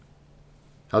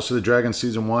House of the Dragon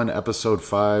Season 1, Episode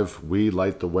 5, We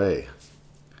Light the Way.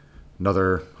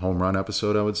 Another home run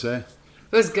episode, I would say.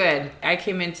 It was good. I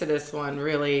came into this one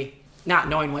really not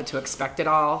knowing what to expect at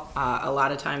all. A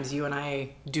lot of times you and I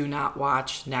do not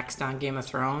watch next on Game of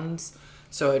Thrones,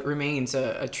 so it remains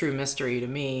a true mystery to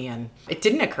me. And it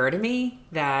didn't occur to me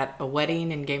that a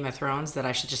wedding in Game of Thrones, that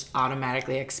I should just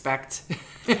automatically expect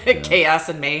chaos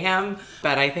and mayhem.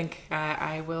 But I think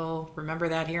I will remember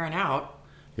that here and out.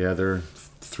 Yeah, they're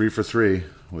 3 for 3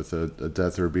 with a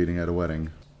death or a beating at a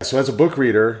wedding. So as a book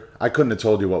reader, I couldn't have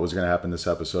told you what was going to happen this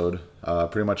episode,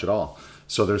 pretty much at all.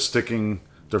 So they're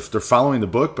following the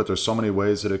book, but there's so many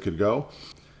ways that it could go.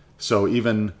 So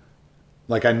even,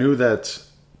 like, I knew that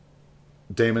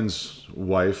Daemon's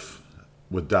wife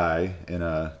would die in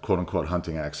a quote-unquote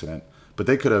hunting accident, but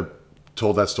they could have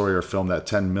told that story or filmed that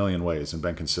 10 million ways and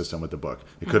been consistent with the book.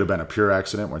 It could have been a pure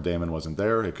accident where Daemon wasn't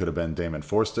there. It could have been Daemon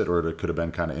forced it, or it could have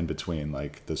been kind of in between,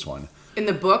 like this one. In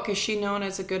the book, is she known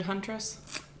as a good huntress?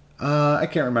 I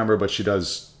can't remember, but she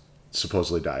does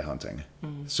supposedly die hunting.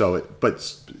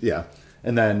 But yeah.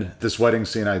 And then this wedding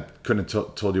scene, I couldn't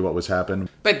have told you what was happening.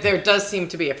 But there does seem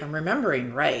to be, if I'm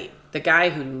remembering right, the guy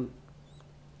who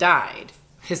died,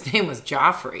 his name was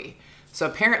Joffrey. So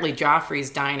apparently Joffrey's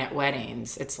dying at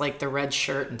weddings. It's like the red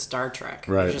shirt in Star Trek.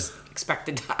 Right. You just expect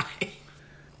to die.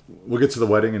 We'll get to the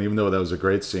wedding, and even though that was a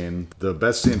great scene, the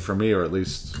best scene for me, or at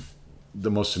least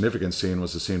the most significant scene,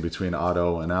 was the scene between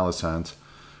Otto and Alicent,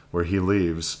 where he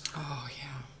leaves. Oh,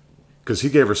 yeah. Because he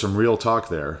gave her some real talk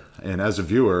there. And as a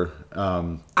viewer...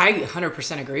 I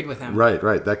 100% agreed with him. Right.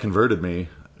 That converted me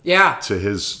to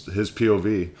his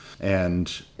POV.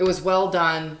 And it was well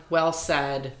done, well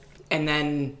said, and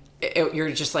then...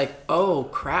 you're just like, oh,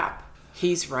 crap.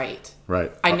 He's right.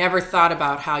 Right. I never thought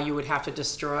about how you would have to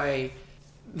destroy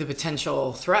the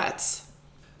potential threats.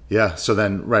 Yeah. So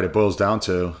then, right, it boils down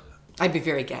to... I'd be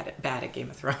very bad at Game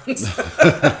of Thrones.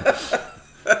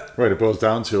 Right. It boils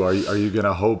down to, are you going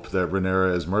to hope that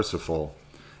Rhaenyra is merciful?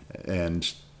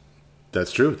 And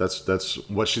that's true. That's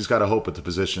what she's got to hope at the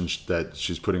position that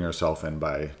she's putting herself in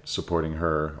by supporting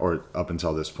her, or up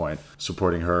until this point,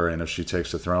 supporting her, and if she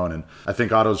takes the throne. And I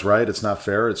think Otto's right. It's not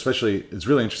fair. Especially, it's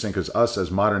really interesting because us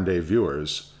as modern day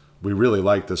viewers, we really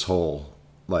like this whole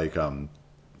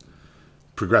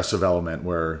progressive element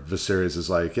where Viserys is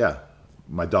like, yeah,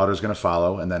 my daughter's going to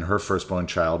follow, and then her firstborn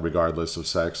child, regardless of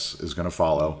sex, is going to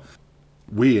follow.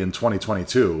 We in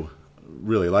 2022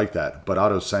 really like that, but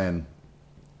Otto's saying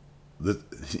that,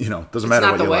 doesn't matter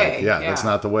what you like. Yeah, that's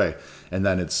not the way. And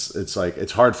then it's like,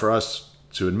 it's hard for us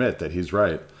to admit that he's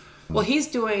right. Well, he's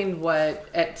doing what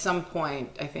at some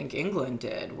point I think England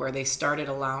did, where they started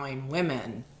allowing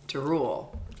women to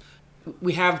rule.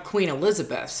 We have Queen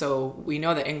Elizabeth, so we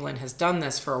know that England has done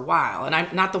this for a while. And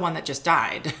I'm not the one that just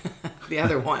died, the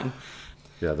other one.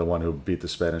 Yeah, the one who beat the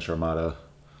Spanish Armada.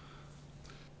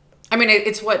 I mean,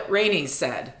 it's what Rhaenys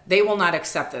said. They will not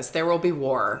accept this. There will be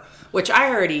war, which I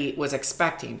already was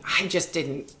expecting. I just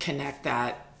didn't connect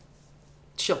that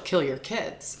she'll kill your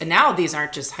kids. And now these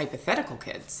aren't just hypothetical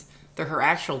kids. They're her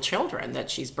actual children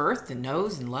that she's birthed and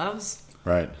knows and loves.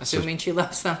 Right. Assuming she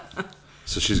loves them.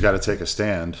 So she's got to take a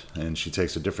stand, and she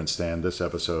takes a different stand this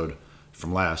episode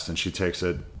from last, and she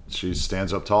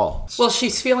stands up tall. Well,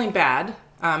 she's feeling bad,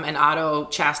 and Otto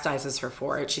chastises her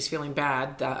for it. She's feeling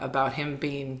bad about him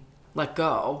being let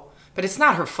go, but it's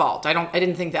not her fault. I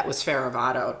didn't think that was fair of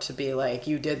Otto to be like,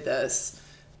 you did this.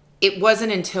 It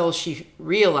wasn't until she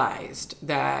realized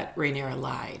that Rhaenyra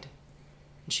lied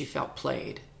and she felt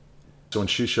played. So when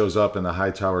she shows up in the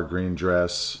Hightower green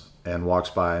dress and walks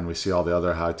by, and we see all the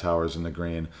other Hightowers in the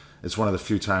green, it's one of the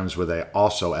few times where they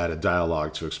also add a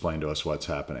dialogue to explain to us what's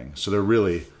happening. So they're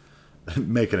really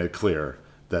making it clear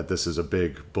that this is a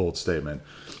big, bold statement.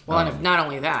 Well, and if not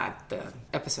only that, the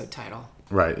episode title.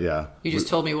 Right, yeah. You just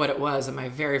told me what it was, and my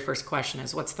very first question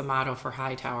is, what's the motto for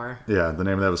Hightower? Yeah, the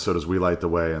name of the episode is We Light the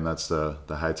Way, and that's the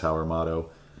Hightower motto.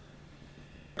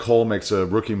 Cole makes a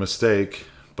rookie mistake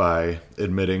by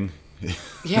admitting...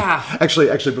 Yeah. Actually,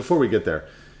 before we get there,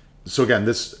 so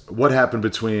again, what happened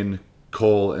between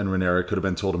Cole and Rhaenyra could have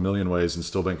been told a million ways and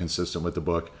still been consistent with the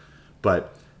book,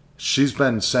 but she's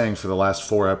been saying for the last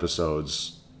 4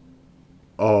 episodes,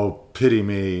 oh, pity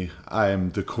me, I am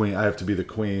the queen, I have to be the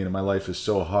queen, and my life is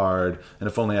so hard, and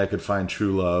if only I could find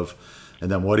true love.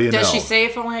 And then what do you know? Does she say,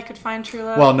 if only I could find true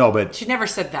love? Well, no, but... She never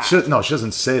said that. She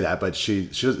doesn't say that, but she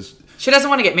doesn't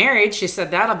want to get married. She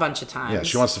said that a bunch of times. Yeah,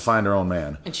 she wants to find her own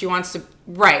man. And she wants to...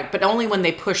 Right, but only when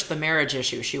they push the marriage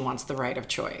issue, she wants the right of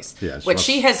choice. Yeah,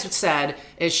 she has said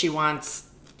is she wants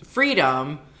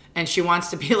freedom, and she wants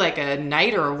to be like a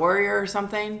knight or a warrior or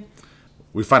something.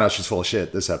 We find out she's full of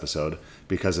shit this episode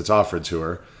because it's offered to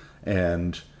her,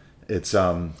 and it's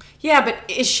Yeah, but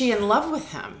is she in love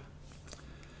with him?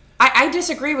 I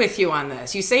disagree with you on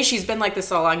this. You say she's been like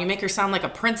this all along. You make her sound like a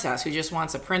princess who just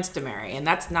wants a prince to marry, and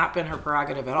that's not been her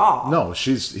prerogative at all. No,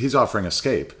 he's offering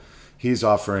escape. He's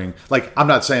offering, like, I'm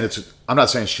not saying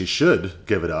she should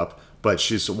give it up, but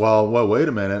she's well, wait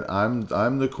a minute,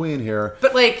 I'm the queen here.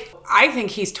 But like, I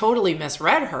think he's totally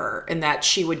misread her in that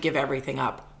she would give everything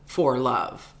up for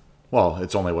love. Well,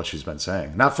 it's only what she's been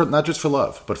saying. Not just for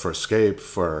love, but for escape,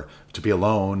 for to be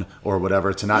alone or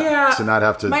whatever, to not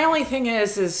have to. My only thing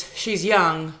is she's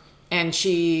young and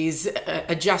she's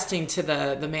adjusting to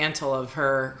the mantle of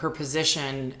her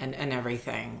position and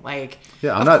everything. Like,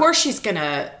 yeah, of course she's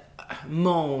gonna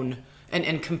moan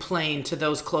and complain to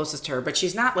those closest to her, but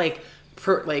she's not like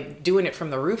doing it from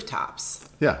the rooftops.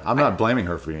 Yeah, I'm not blaming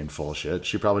her for being full of shit.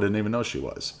 She probably didn't even know she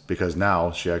was, because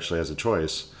now she actually has a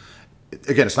choice.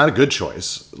 Again, it's not a good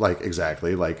choice, like,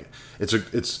 exactly. Like,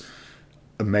 it's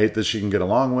a mate that she can get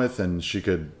along with, and she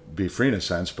could be free in a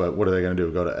sense, but what are they going to do?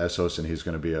 Go to Essos and he's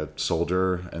going to be a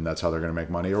soldier, and that's how they're going to make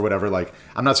money or whatever? Like,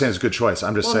 I'm not saying it's a good choice.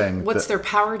 I'm just saying... What's their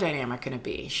power dynamic going to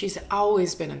be? She's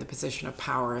always been in the position of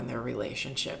power in their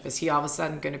relationship. Is he all of a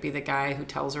sudden going to be the guy who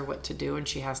tells her what to do and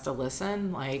she has to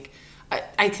listen? Like,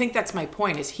 I think that's my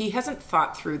point, is he hasn't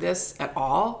thought through this at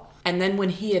all. And then when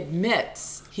he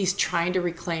admits he's trying to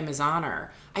reclaim his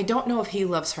honor, I don't know if he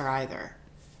loves her either.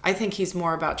 I think he's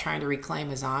more about trying to reclaim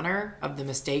his honor of the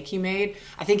mistake he made.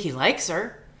 I think he likes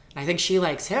her, and I think she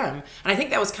likes him. And I think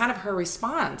that was kind of her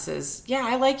response is, yeah,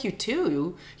 I like you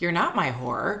too. You're not my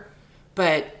whore.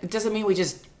 But it doesn't mean we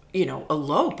just,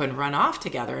 elope and run off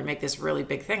together and make this really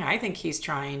big thing. I think he's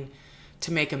trying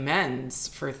to make amends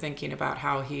for thinking about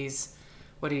how he's,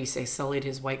 what did he say, sullied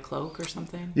his white cloak or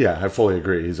something? Yeah, I fully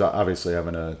agree. He's obviously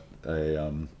having a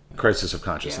crisis of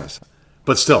consciousness. Yeah.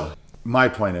 But still, my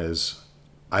point is,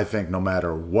 I think no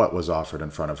matter what was offered in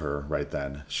front of her right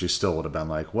then, she still would have been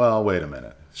like, well, wait a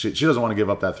minute. She doesn't want to give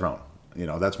up that throne.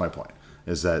 That's my point,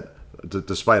 is that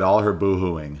despite all her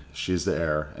boo-hooing, she's the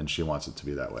heir and she wants it to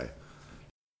be that way.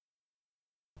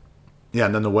 Yeah,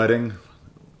 and then the wedding,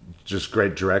 just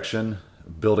great direction,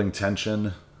 building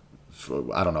tension.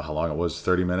 I don't know how long it was,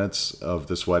 30 minutes of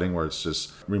this wedding where it's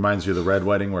just reminds you of the Red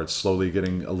Wedding, where it's slowly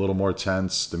getting a little more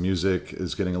tense. The music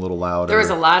is getting a little louder. There was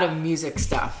a lot of music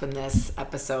stuff in this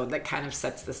episode that kind of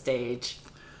sets the stage.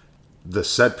 The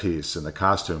set piece and the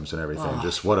costumes and everything.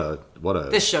 Just what a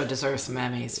this show deserves some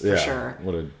Emmys for sure.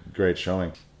 What a great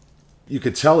showing. You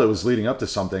could tell it was leading up to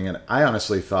something, and I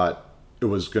honestly thought it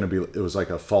was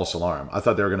like a false alarm. I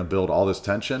thought they were going to build all this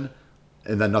tension,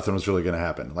 and then nothing was really going to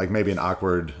happen. Like maybe an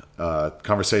awkward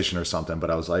conversation or something.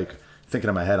 But I was like thinking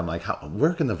in my head, I'm like,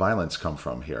 where can the violence come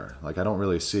from here? Like, I don't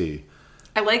really see.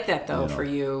 I like that though, for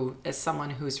you as someone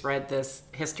who's read this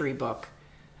history book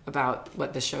about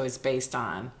what the show is based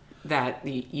on, that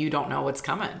you don't know what's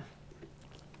coming.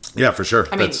 Yeah, for sure.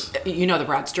 I mean, the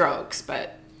broad strokes,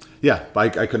 but. Yeah, I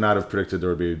could not have predicted there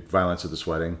would be violence at this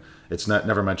wedding. It's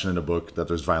never mentioned in a book that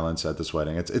there's violence at this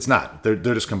wedding. It's not. They're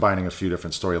just combining a few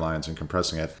different storylines and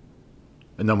compressing it.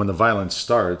 And then when the violence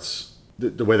starts,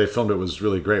 the way they filmed it was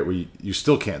really great, where you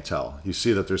still can't tell. You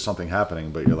see that there's something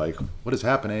happening, but you're like, what is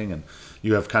happening? And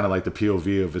you have kind of like the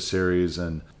POV of Viserys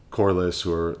and Corlys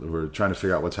who are trying to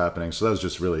figure out what's happening. So that was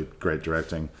just really great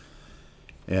directing.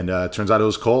 And it turns out it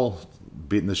was Cole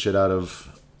beating the shit out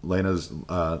of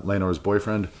Laenor's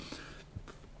boyfriend.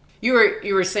 You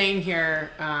were saying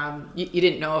here you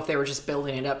didn't know if they were just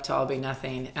building it up to all be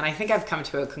nothing, and I think I've come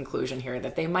to a conclusion here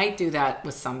that they might do that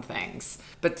with some things.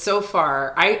 But so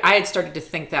far, I had started to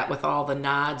think that with all the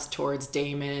nods towards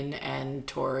Daemon and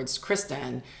towards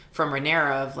Kristen from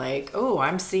Rhaenyra of like, oh,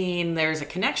 I'm seeing there's a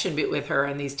connection with her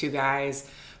and these two guys,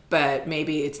 but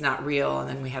maybe it's not real. And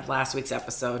then we had last week's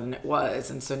episode and it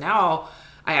was, and so now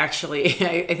I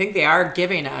think they are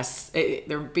giving us,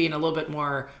 they're being a little bit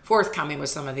more forthcoming with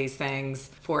some of these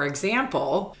things. For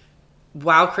example,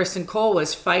 while Kristen Cole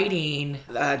was fighting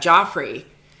Joffrey,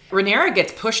 Rhaenyra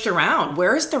gets pushed around.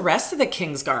 Where's the rest of the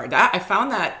Kingsguard? I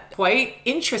found that quite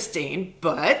interesting,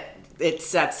 but it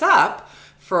sets up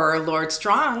for Lord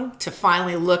Strong to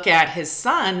finally look at his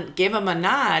son, give him a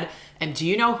nod, and do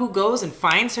you know who goes and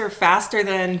finds her faster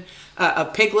than a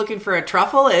pig looking for a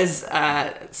truffle is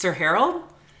Sir Harold?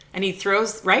 And he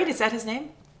throws, right? Is that his name?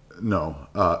 No.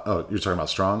 You're talking about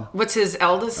Strong? What's his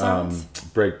eldest son?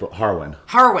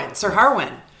 Harwin. Sir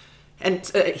Harwin. And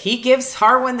he gives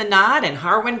Harwin the nod, and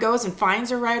Harwin goes and finds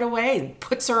her right away and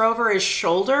puts her over his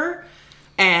shoulder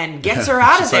and gets her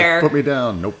out of there. Like, put me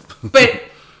down. Nope. But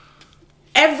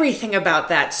everything about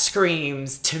that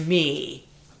screams to me,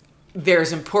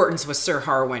 there's importance with Sir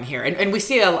Harwin here. And we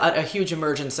see a huge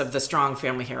emergence of the Strong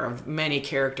family here. Of many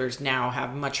characters now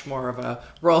have much more of a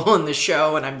role in the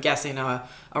show, and I'm guessing a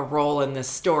role in this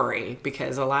story,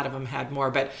 because a lot of them had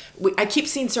more. But I keep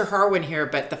seeing Sir Harwin here,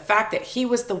 but the fact that he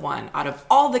was the one out of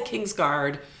all the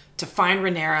Kingsguard to find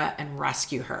Rhaenyra and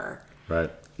rescue her. Right.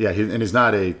 Yeah, and he's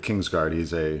not a Kingsguard.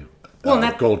 He's a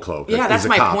gold cloak. Yeah, that's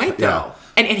my point, though. Yeah.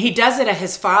 And he does it at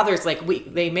his father's. Like,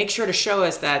 they make sure to show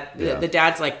us that the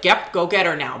dad's like, yep, go get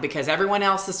her now, because everyone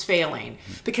else is failing.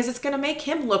 Because it's going to make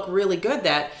him look really good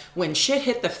that when shit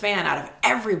hit the fan out of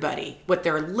everybody with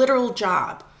their literal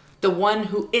job, the one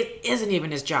who it isn't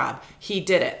even his job, he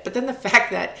did it. But then the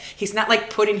fact that he's not like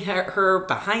putting her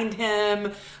behind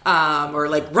him, or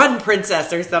like run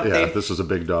princess or something. Yeah, this was a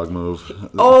big dog move.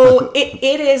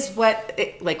 It is what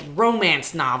like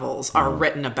romance novels are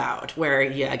written about, where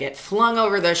you get flung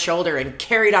over the shoulder and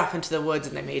carried off into the woods,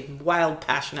 and they made wild,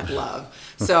 passionate love.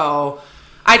 So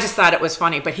I just thought it was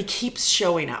funny, but he keeps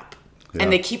showing up. Yeah.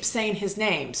 And they keep saying his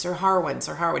name, Sir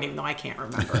Harwin, even though I can't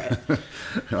remember it.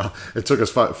 Well, it took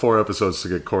us 4 episodes to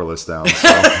get Corlys down. So.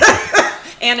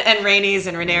 and Rhaenys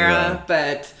and Rhaenyra,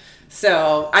 but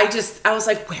so I was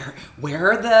like,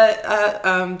 where are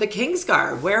the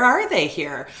Kingsguard? Where are they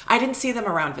here? I didn't see them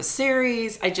around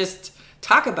Viserys. I just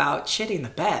talk about shitting the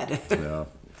bed. Yeah,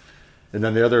 and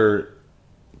then the other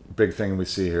big thing we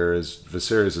see here is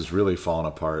Viserys is really falling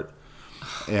apart.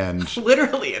 And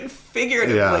literally and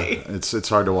figuratively, yeah, it's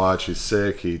hard to watch. He's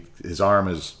sick. His arm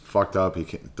is fucked up. He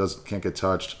can't get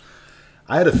touched.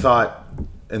 I had a thought,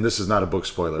 and this is not a book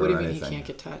spoiler or anything. What do you mean he can't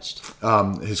get touched?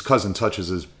 His cousin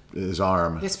touches his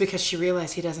arm. It's because she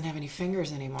realized he doesn't have any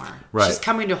fingers anymore. Right. She's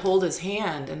coming to hold his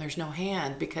hand, and there's no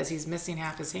hand because he's missing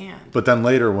half his hand. But then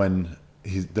later, when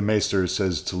the maester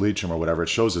says to leech him or whatever, it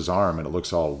shows his arm, and it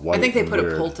looks all white. I think they put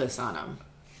weird. a poultice on him.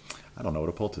 I don't know what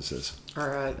a poultice is.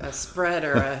 Or a spread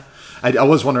or a... I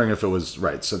was wondering if it was,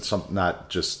 right, so not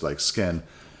just like skin.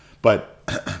 But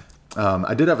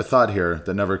I did have a thought here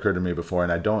that never occurred to me before,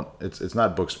 and it's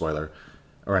not book spoiler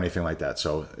or anything like that,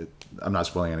 so I'm not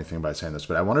spoiling anything by saying this,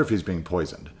 but I wonder if he's being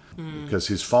poisoned. Because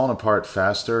he's fallen apart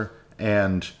faster,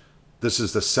 and this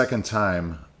is the second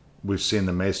time we've seen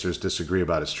the maesters disagree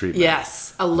about his treatment.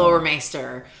 Yes, a lower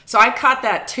maester. So I caught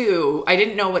that too. I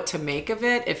didn't know what to make of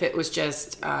it, if it was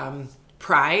just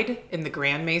pride in the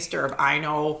Grand Maester of I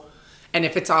know, and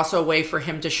if it's also a way for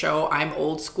him to show I'm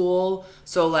old school.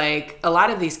 So like a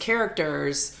lot of these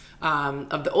characters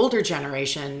of the older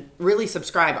generation really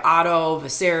subscribe, Otto,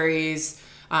 Viserys,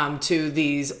 to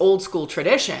these old school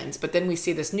traditions. But then we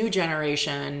see this new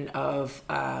generation of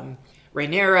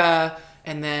Rhaenyra,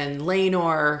 and then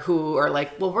Laenor, who are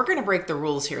like, well, we're going to break the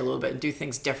rules here a little bit and do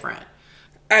things different.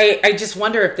 I just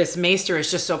wonder if this maester is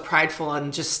just so prideful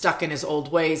and just stuck in his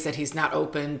old ways that he's not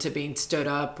open to being stood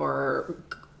up or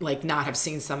like not have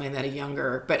seen something that a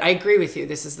younger... But I agree with you.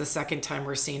 This is the second time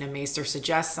we're seeing a maester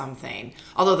suggest something.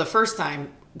 Although the first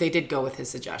time they did go with his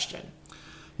suggestion.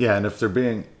 Yeah, and if they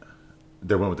went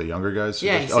with the younger guys?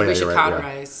 Yeah, he said we should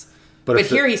cauterize. Yeah. But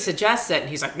here he suggests it, and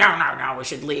he's like, no, we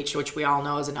should leech, which we all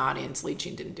know as an audience,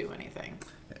 leeching didn't do anything.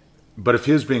 But if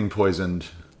he is being poisoned,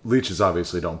 leeches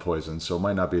obviously don't poison, so it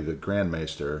might not be the Grand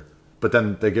Maester. But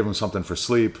then they give him something for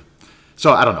sleep.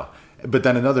 So I don't know. But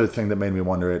then another thing that made me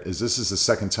wonder is this is the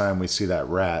second time we see that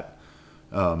rat.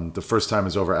 The first time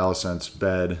is over Alicent's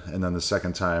bed, and then the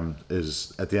second time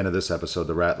is at the end of this episode,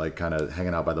 the rat like kind of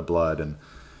hanging out by the blood, and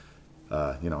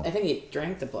I think he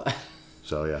drank the blood.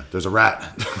 So yeah, there's a rat.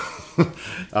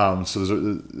 And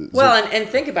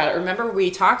think about it. Remember we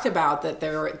talked about that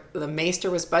the Maester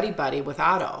was buddy with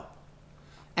Otto,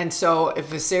 and so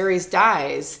if Viserys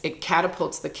dies, it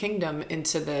catapults the kingdom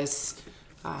into this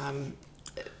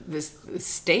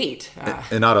state.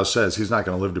 And Otto says he's not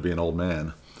going to live to be an old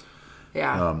man.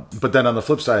 Yeah. But then on the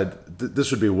flip side,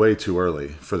 this would be way too early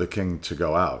for the king to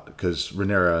go out, because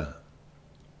Rhaenyra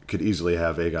could easily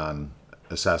have Aegon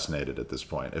assassinated at this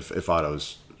point if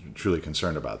Otto's truly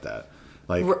concerned about that.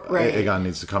 Like, right. Aegon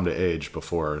needs to come to age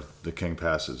before the king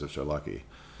passes if they're lucky.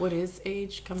 What is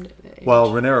age? Come to age? Well,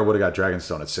 Rhaenyra would have got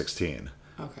Dragonstone at 16.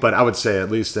 Okay. But I would say at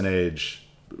least an age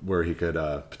where he could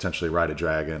potentially ride a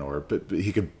dragon, or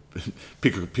he could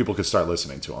people could start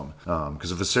listening to him.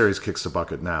 Because if Viserys kicks the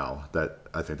bucket now,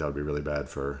 I think that would be really bad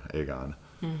for Aegon.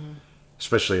 Mm-hmm.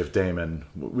 Especially if Daemon,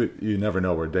 you never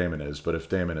know where Daemon is, but if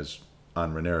Daemon is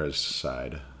on Rhaenyra's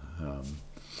side.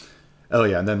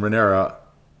 And then Rhaenyra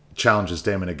challenges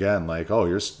Daemon again, like, oh,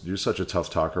 you're such a tough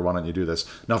talker, why don't you do this?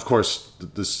 Now, of course,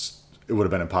 it would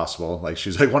have been impossible. Like,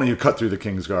 she's like, why don't you cut through the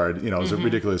Kingsguard? It was a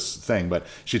ridiculous thing, but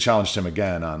she challenged him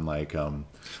again on like... well,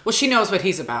 she knows what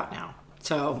he's about now.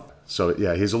 So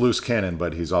yeah, he's a loose cannon,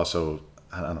 but he's also,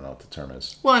 I don't know what the term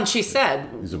is. Well, and she said...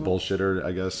 He's a bullshitter,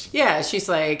 I guess. Yeah, she's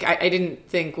like, I didn't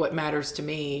think what matters to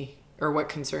me or what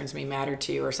concerns me mattered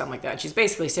to you or something like that. She's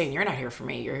basically saying, you're not here for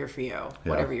me, you're here for you,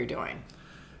 whatever you're doing.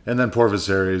 And then poor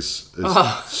Viserys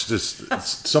is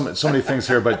just so many things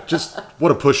here, but just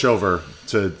what a pushover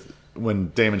to when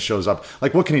Daemon shows up.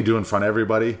 Like, what can he do in front of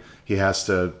everybody? He has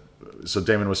to... So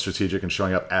Daemon was strategic in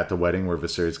showing up at the wedding where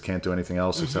Viserys can't do anything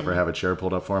else except for have a chair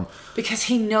pulled up for him. Because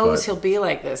he knows he'll be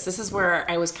like this. This is where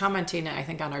I was commenting, I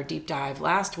think, on our deep dive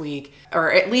last week,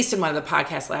 or at least in one of the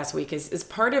podcasts last week, is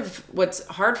part of what's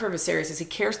hard for Viserys is he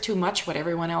cares too much what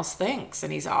everyone else thinks.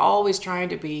 And he's always trying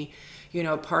to be,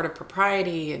 part of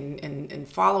propriety and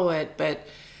follow it. But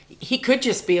he could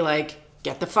just be like,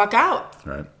 get the fuck out.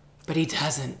 Right. But he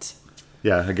doesn't.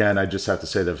 Yeah, again, I just have to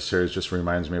say that Viserys just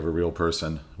reminds me of a real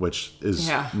person, which is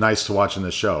nice to watch in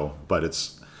the show, but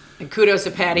it's... And kudos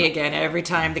to Patty again. Every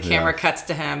time the camera cuts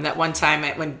to him, that one time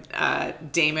when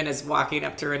Daemon is walking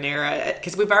up to Rhaenyra,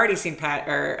 because we've already seen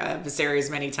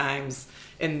Viserys many times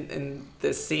in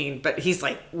this scene, but he's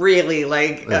like really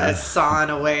sawing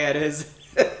away at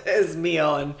his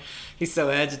meal, and he's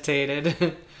so agitated.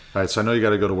 All right, so I know you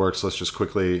got to go to work, so let's just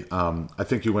quickly... I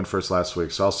think you went first last week,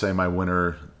 so I'll say my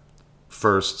winner...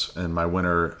 first, and my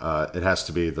winner, it has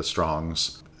to be the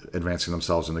Strongs advancing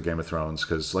themselves in the Game of Thrones,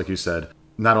 because like you said,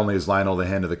 not only is Lionel the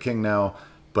hand of the king now,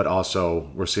 but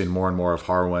also we're seeing more and more of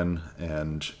Harwin,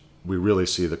 and we really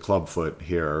see the Clubfoot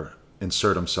here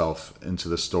insert himself into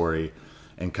the story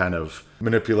and kind of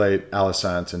manipulate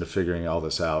Alicent into figuring all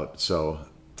this out. So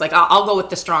it's like I'll go with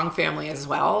the Strong family as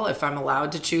well, if I'm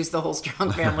allowed to choose the whole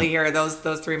Strong family here, those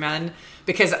three men,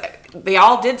 because they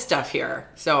all did stuff here.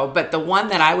 So, but the one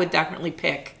that I would definitely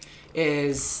pick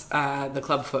is the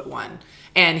Clubfoot one.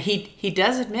 And he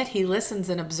does admit he listens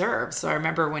and observes. So I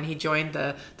remember when he joined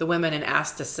the women and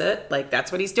asked to sit, like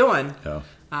that's what he's doing. Yeah.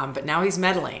 But now he's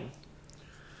meddling.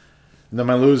 And then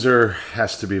my loser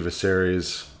has to be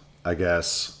Viserys, I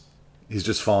guess. He's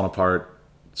just fallen apart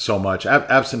so much.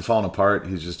 Absent falling apart,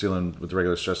 he's just dealing with the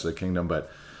regular stress of the kingdom. But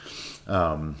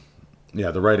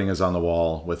the writing is on the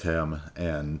wall with him,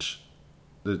 and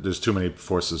there's too many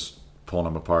forces pulling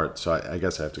him apart. So I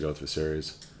guess I have to go with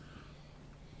Viserys.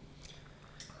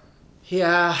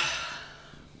 Yeah.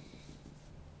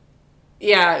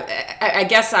 Yeah, I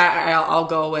guess I'll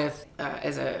go with,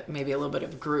 as maybe a little bit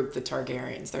of a group, the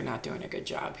Targaryens. They're not doing a good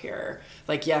job here.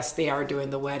 Like, yes, they are doing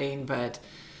the wedding, but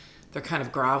they're kind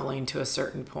of groveling to a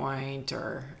certain point,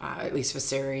 or at least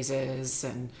Viserys is,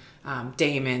 and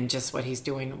Daemon, just what he's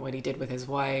doing, what he did with his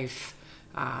wife,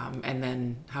 and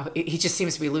then how he just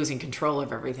seems to be losing control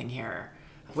of everything here.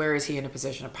 Where is he in a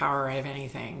position of power, if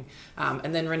anything?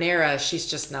 And then Rhaenyra,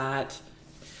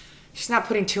 she's not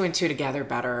putting two and two together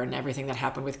better, and everything that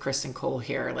happened with Criston Cole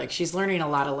here. Like, she's learning a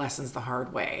lot of lessons the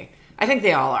hard way. I think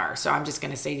they all are. So I'm just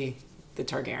going to say the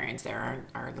Targaryens there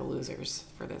are the losers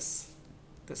for this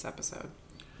episode.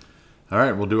 All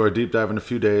right, we'll do our deep dive in a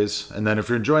few days. And then if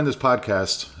you're enjoying this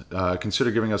podcast,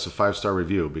 consider giving us a 5-star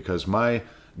review, because my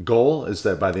goal is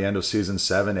that by the end of season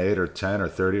 7, 8, or 10, or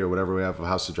 30, or whatever we have of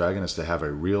House of Dragon, is to have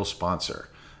a real sponsor.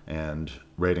 And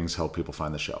ratings help people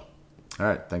find the show. All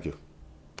right, thank you.